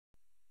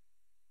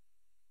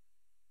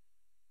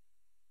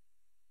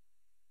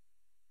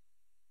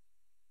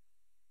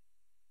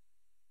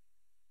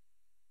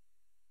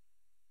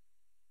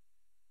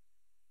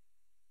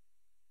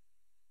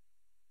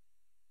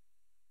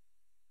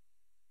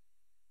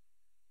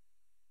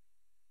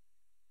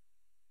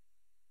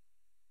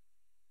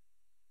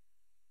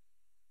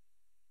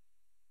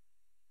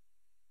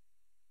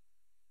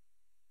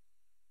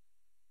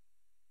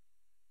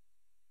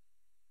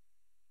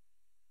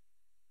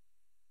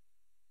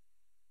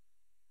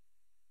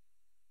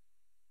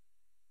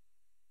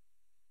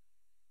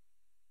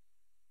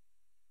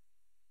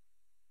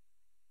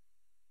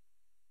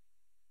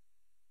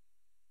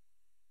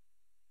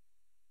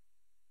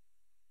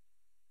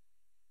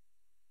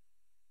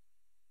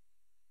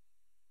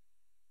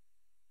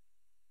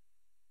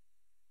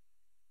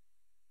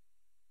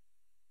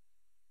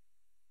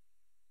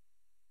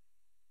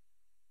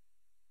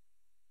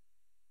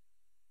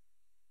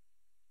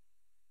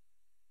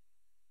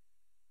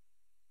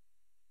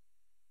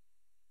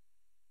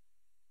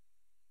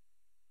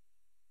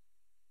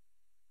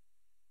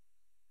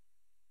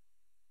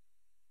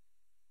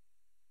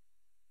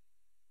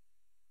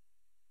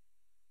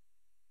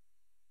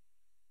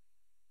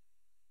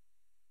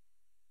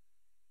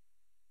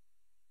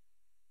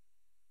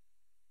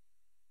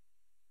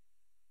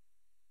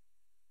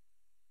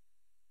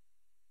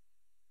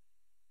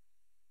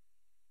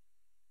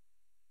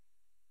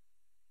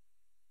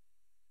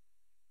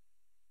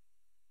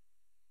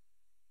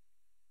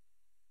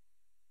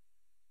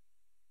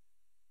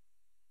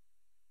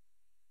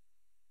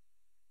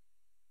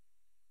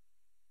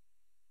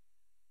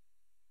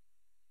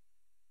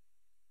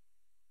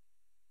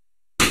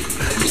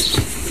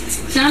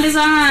Sound is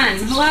on.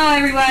 Hello,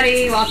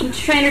 everybody. Welcome to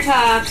Trainer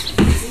Talk.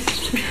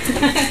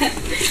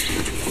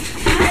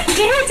 Hi,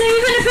 kids. Are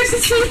you going to push the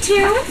sleep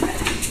too?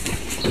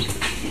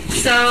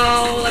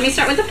 So, let me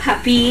start with the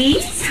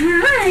puppies.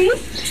 Hi.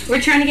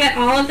 We're trying to get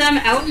all of them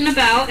out and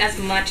about as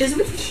much as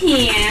we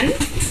can.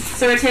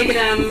 So we're taking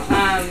them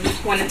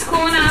when it's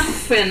cool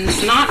enough and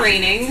it's not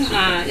raining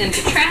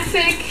into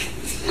traffic.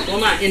 Well,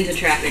 not into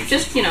traffic,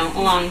 just, you know,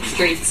 along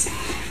streets.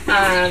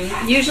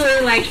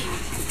 Usually, like,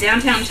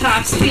 downtown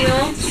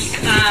Topsfield,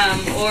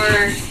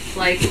 or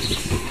like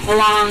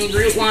along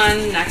Route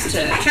 1 next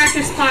to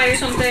Tractor Supply or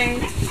something.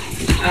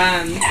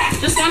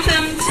 Just want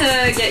them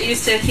to get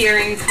used to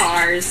hearing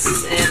cars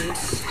and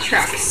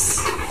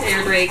trucks,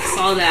 air brakes,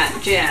 all that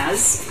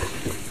jazz.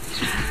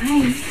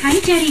 Hi,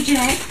 Jetty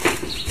Jet.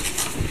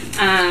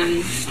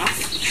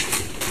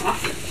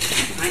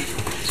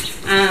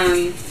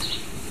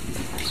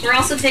 We're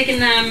also taking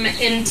them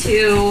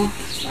into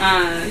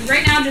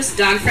right now just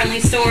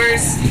dog-friendly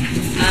stores.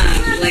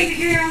 Like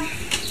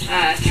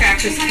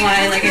Tractor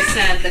Supply, like I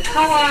said, the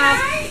Co-op,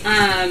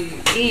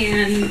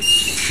 and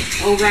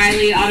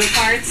O'Reilly Auto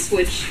Parts,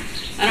 which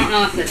I don't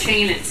know if the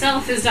chain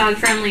itself is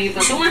dog-friendly,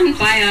 but the one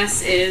by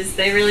us is.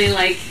 They really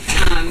like,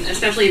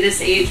 especially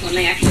this age when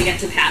they actually get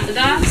to pat the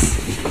dogs.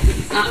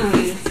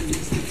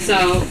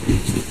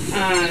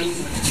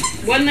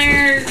 When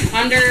they're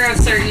under a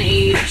certain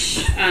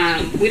age,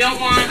 we don't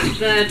want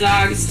the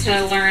dogs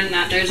to learn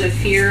that there's a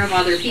fear of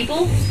other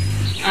people.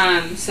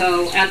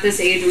 So at this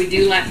age, we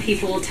do let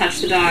people touch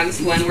the dogs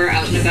when we're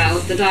out and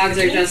about. The dogs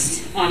are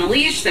just on a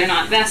leash. They're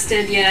not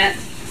vested yet.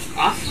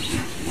 Off.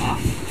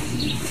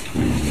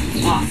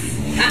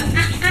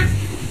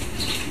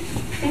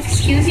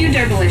 Excuse you,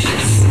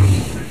 Derbalicious.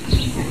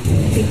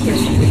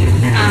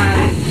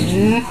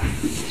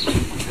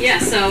 Yeah,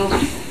 so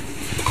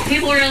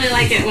people really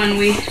like it when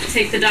we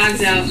take the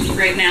dogs out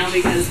right now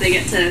because they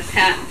get to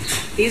pet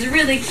these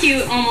really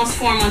cute, almost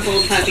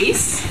 4-month-old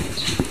puppies.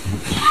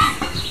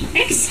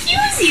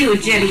 Excuse you,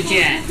 Jetty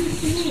Jet.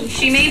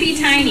 She may be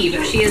tiny,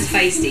 but she is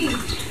feisty.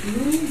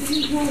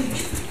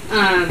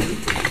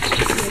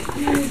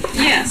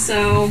 Yeah,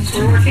 so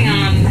we're working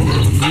on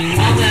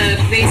all the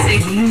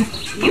basic.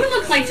 You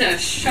look like a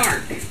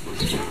shark.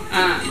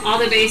 All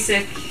the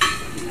basic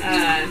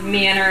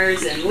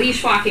manners and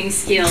leash walking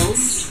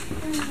skills.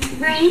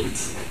 Right.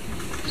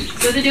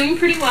 So they're doing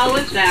pretty well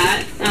with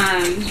that.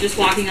 Just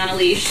walking on a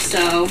leash.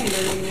 So.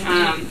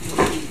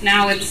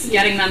 Now it's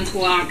getting them to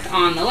walk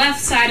on the left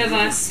side of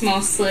us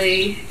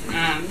mostly,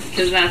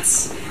 because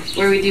that's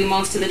where we do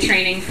most of the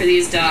training for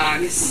these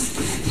dogs.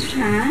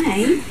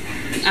 Hi.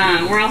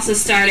 We're also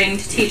starting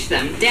to teach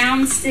them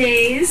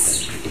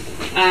downstays.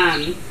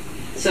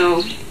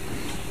 So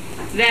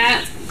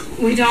that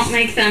we don't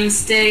make them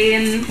stay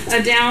in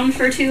a down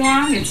for too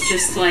long. It's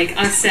just like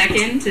a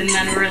second, and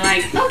then we're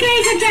like,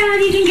 okay, good job,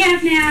 you can get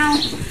up now.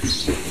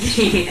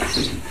 Yeah.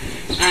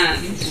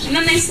 And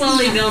then they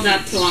slowly build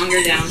up to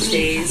longer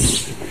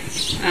downstays.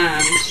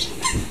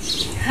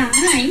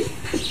 Hi.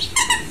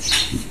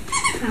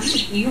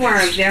 You are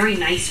a very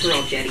nice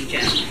girl, Jetty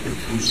Jet.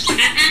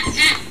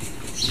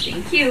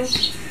 Thank you.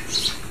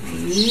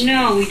 I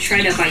know, we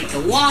try to bite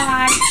the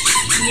watch.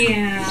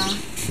 Yeah.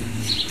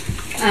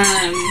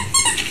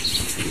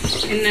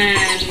 And then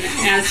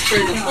as for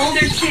the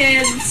older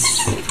kids,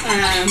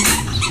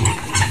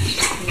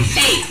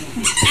 hey.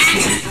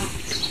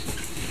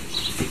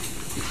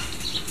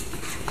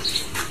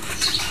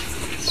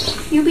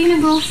 You being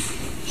a goof.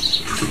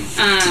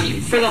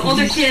 For the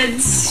older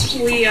kids,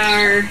 we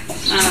are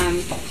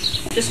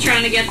just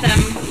trying to get them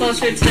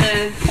closer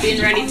to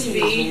being ready to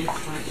be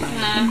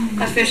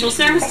official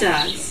service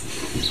dogs.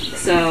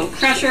 So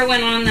Crusher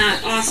went on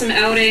that awesome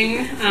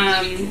outing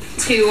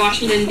to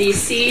Washington,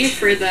 D.C.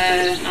 for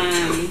the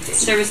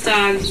Service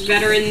Dog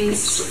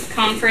Veterans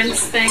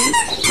Conference thing.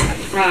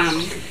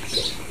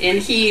 And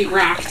he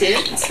rocked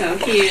it, so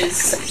he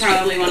is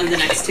probably one of the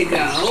next to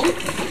go.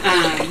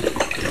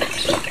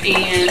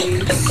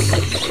 And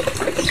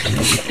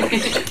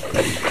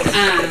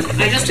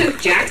I just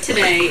took Jack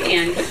today,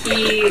 and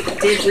he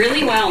did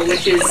really well,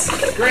 which is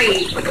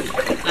great.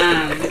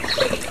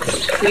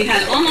 We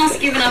had almost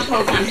given up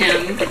hope on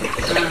him,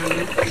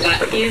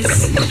 but he's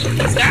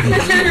starting to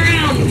turn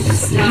around,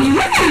 so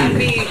that would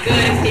be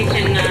good if he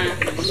can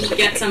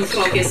get some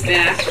focus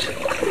back.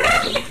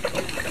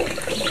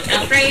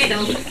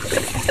 Alfredo.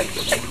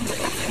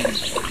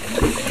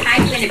 Hi,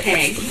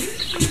 Winnipeg.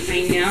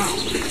 I know.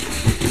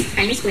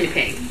 Hi, Miss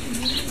Winnipeg.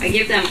 I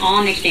give them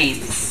all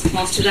nicknames.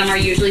 Most of them are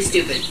usually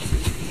stupid.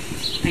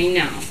 I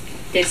know.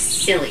 They're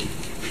silly.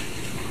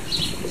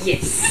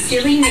 Yes,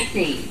 silly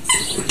nicknames.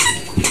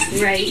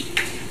 Right?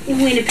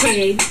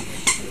 Winnipeg.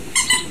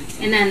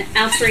 And then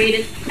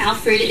Alfred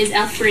is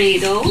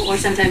Alfredo, or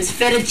sometimes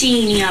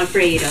Fettuccine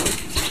Alfredo.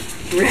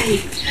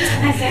 Right.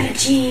 My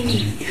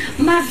fettuccine.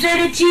 My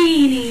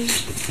fettuccine.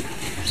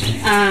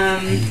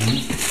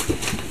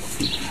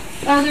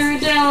 Other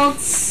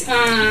adults,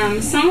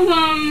 some of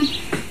them,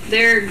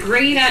 they're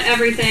great at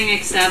everything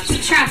except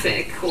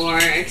traffic or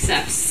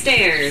except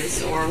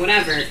stairs or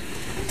whatever.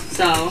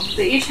 So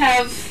they each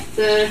have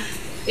the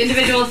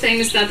individual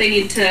things that they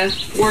need to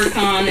work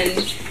on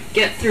and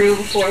get through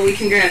before we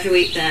can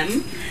graduate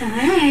them.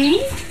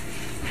 Hi.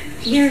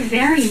 You're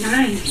very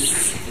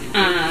nice.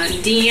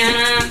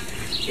 Deanna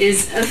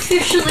is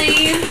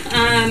officially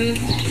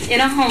in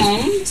a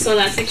home, so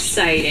that's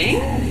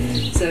exciting.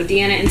 So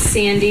Deanna and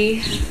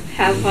Sandy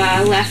have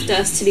left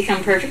us to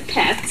become perfect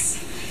pets.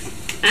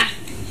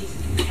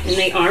 And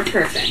they are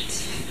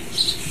perfect.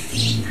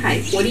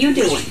 Hi, what are you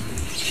doing?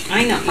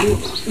 I know,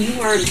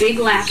 you are a big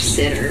lap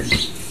sitter.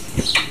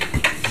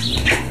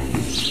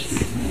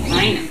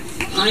 I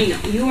know.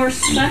 You are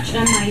such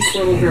a nice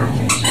little girl.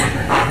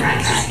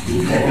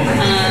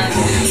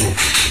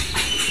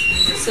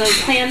 So the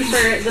plan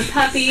for the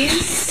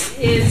puppies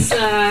is,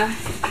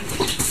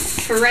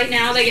 for right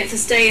now, they get to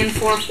stay in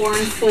 4, 4,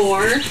 and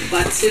 4,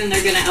 but soon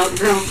they're going to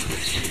outgrow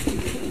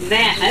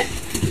that.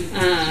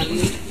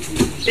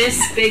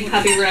 This big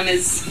puppy room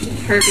is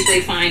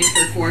perfectly fine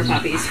for 4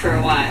 puppies for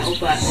a while,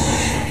 but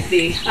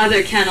the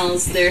other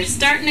kennels, they're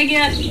starting to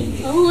get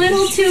a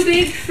little too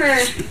big for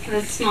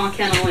a small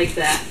kennel like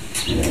that.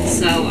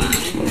 So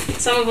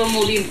some of them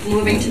will be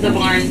moving to the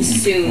barn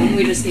soon.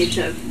 We just need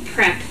to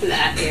prep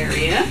that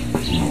area.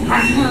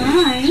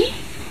 Hi.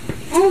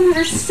 Oh,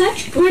 we're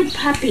such good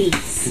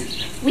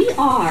puppies. We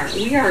are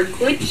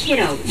good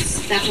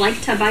kiddos that like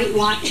to bite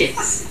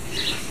watches.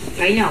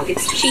 I know,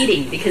 it's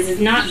cheating because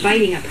it's not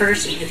biting a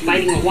person, it's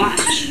biting a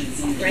watch,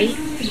 right?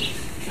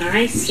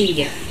 I see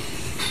ya.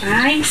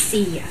 I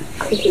see ya.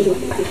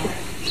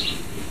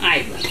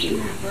 I love you.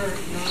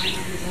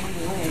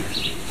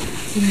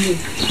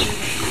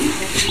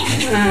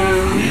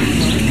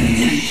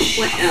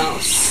 What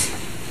else?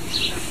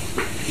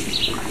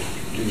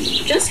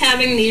 Just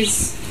having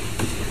these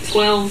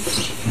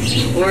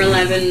 12 or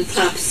 11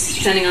 pups,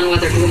 depending on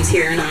whether who's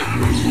here or not.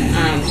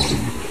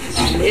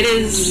 It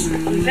is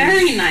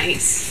very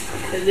nice,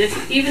 because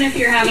even if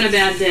you're having a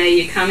bad day,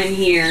 you come in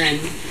here and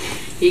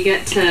you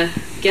get to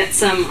get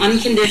some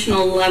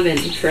unconditional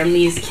loving from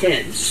these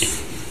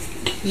kids.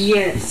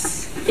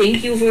 Yes,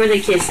 thank you for the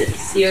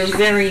kisses. You're a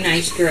very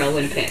nice girl,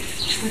 Winnipeg.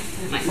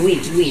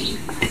 Ween.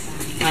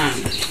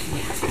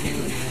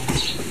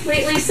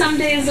 Lately, some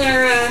days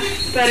are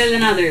better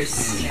than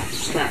others,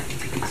 but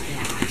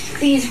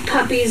these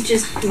puppies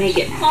just make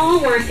it all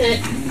worth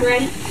it,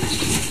 right?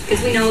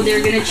 Because we know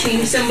they're gonna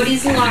change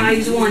somebody's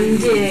lives one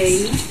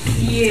day.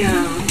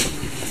 Yeah.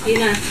 You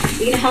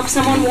gonna help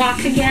someone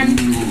walk again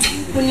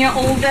when you're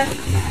older?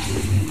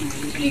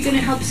 You're gonna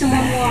help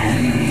someone walk.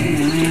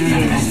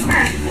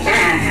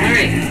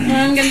 Alright.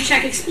 I'm gonna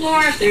check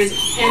Explore if there's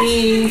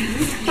any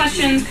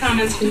questions,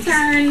 comments,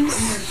 concerns.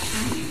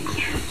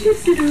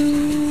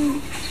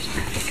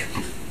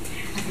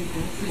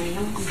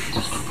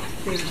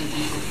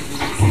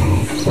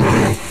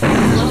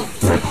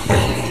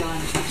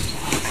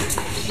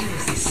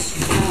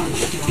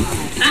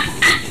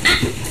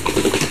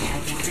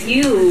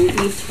 You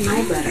need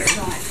my butter.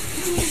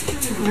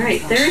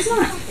 Alright, there is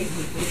not.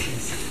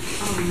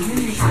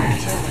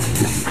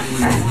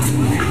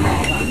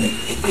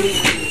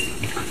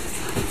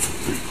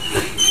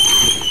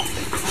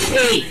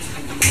 Hey.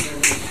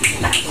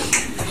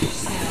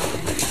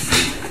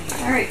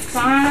 Alright,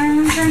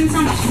 5 and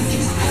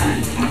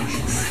something.